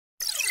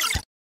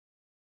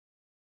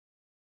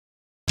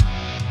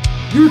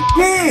You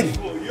kid!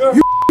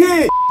 You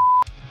kid!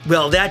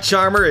 Well, that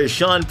charmer is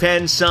Sean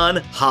Penn's son,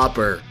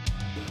 Hopper.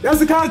 That's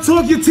the kind of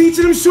talk you're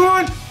teaching him,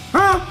 Sean?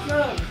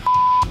 Huh?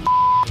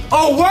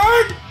 Oh,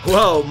 word?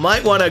 Whoa,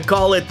 might want to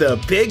call it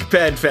the Big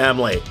Penn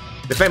family.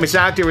 The famous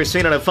actor was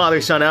seen on a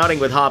father-son outing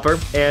with Hopper,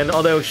 and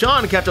although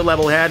Sean kept a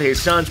level head,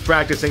 his son's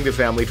practicing the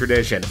family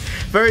tradition.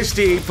 First,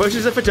 he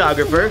pushes a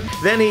photographer,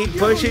 then he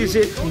pushes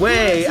it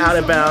way out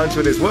of bounds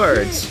with his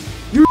words.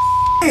 You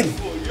kid!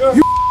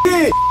 You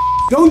kid!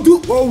 Don't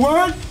do, oh,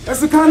 word?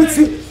 That's the kind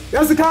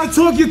of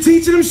talk you're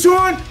teaching him,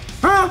 Sean?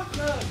 Huh?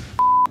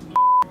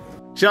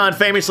 Sean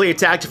famously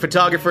attacked a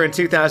photographer in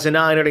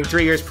 2009, earning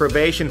 3 years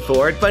probation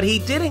for it, but he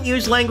didn't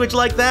use language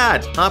like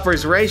that.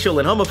 Hopper's racial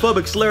and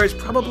homophobic slurs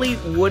probably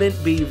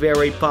wouldn't be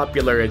very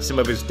popular at some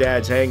of his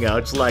dad's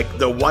hangouts, like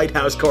the White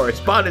House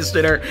Correspondents'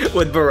 Dinner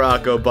with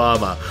Barack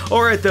Obama,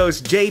 or at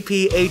those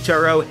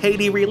JPHRO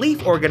Haiti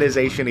Relief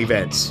Organization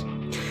events.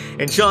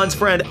 And Sean's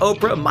friend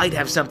Oprah might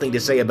have something to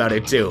say about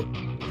it too.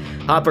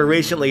 Hopper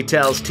recently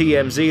tells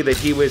TMZ that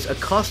he was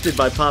accosted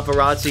by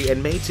paparazzi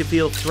and made to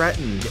feel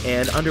threatened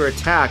and under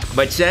attack,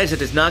 but says it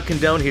does not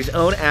condone his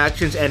own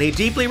actions and he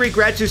deeply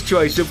regrets his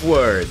choice of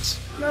words.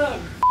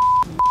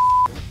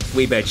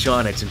 We bet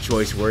Sean had some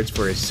choice words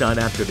for his son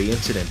after the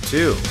incident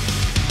too.